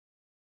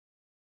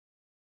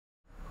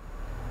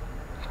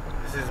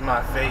This is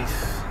my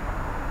face.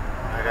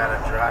 I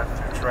gotta drive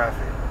through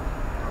traffic.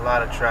 A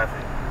lot of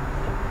traffic.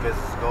 Because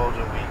it's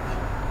Golden Week.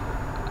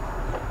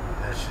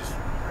 That's just,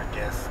 I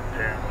guess,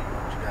 apparently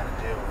what you gotta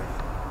deal with.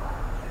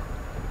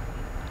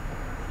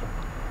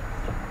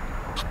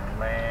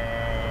 Man.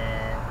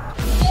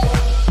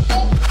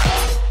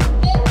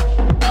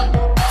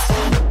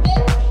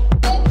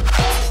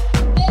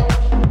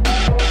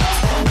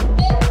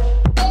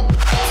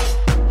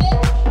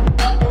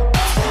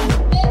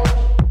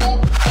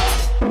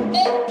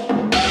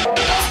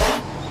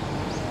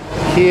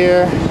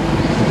 Here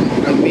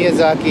in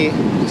Miyazaki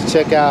to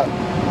check out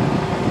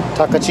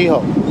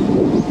Takachiho.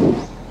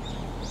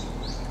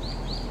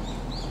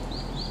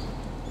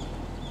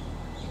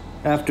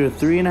 After a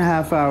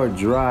 3.5-hour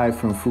drive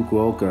from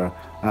Fukuoka,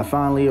 I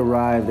finally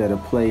arrived at a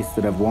place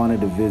that I've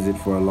wanted to visit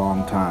for a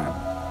long time.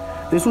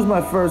 This was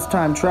my first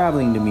time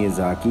traveling to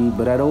Miyazaki,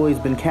 but I'd always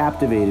been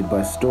captivated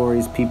by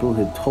stories people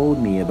had told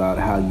me about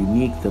how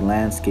unique the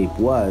landscape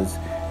was,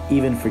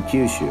 even for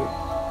Kyushu.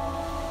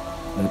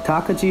 The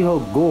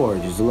Takachiho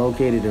Gorge is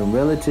located in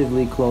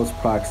relatively close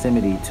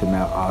proximity to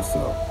Mount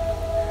Aso.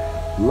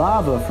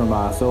 Lava from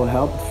Aso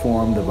helped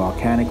form the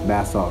volcanic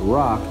basalt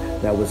rock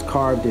that was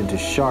carved into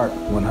sharp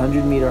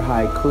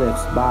 100-meter-high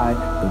cliffs by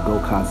the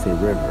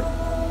Gokase River.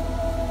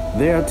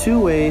 There are two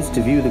ways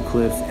to view the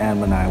cliffs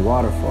and Manai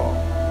Waterfall.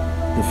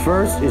 The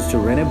first is to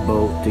rent a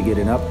boat to get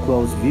an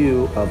up-close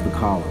view of the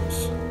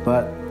columns.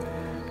 But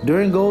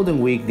during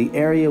Golden Week, the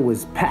area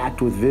was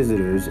packed with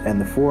visitors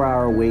and the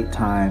 4-hour wait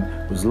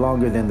time was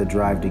longer than the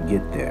drive to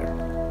get there.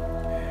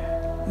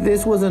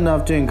 This was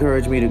enough to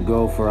encourage me to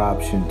go for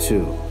option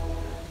 2,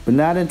 but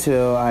not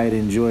until I had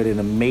enjoyed an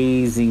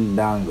amazing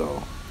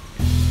dango.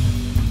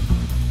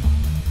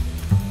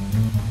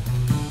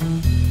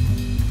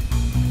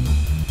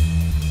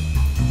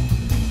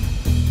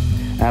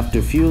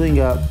 After fueling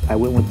up, I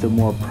went with the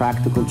more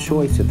practical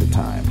choice at the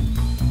time.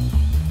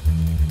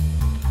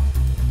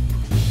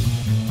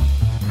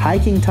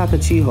 Hiking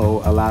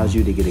Takachiho allows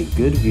you to get a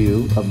good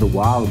view of the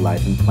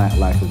wildlife and plant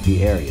life of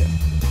the area.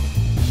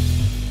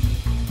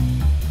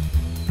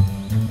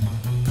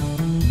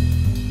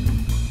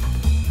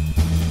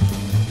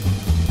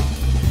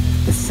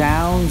 The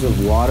sounds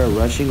of water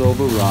rushing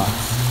over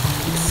rocks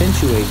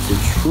accentuates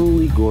a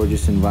truly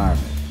gorgeous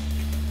environment.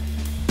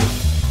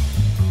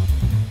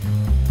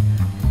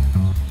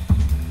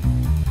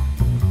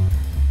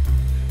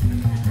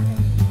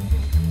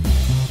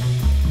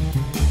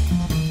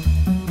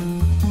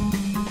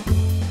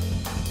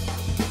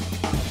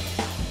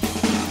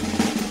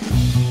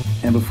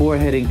 And before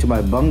heading to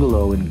my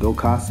bungalow in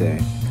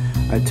Gokase,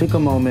 I took a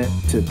moment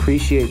to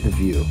appreciate the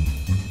view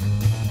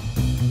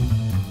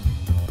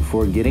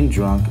before getting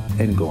drunk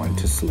and going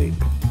to sleep.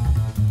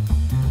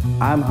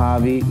 I'm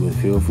Javi with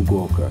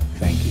Fukuoka.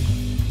 Thank you.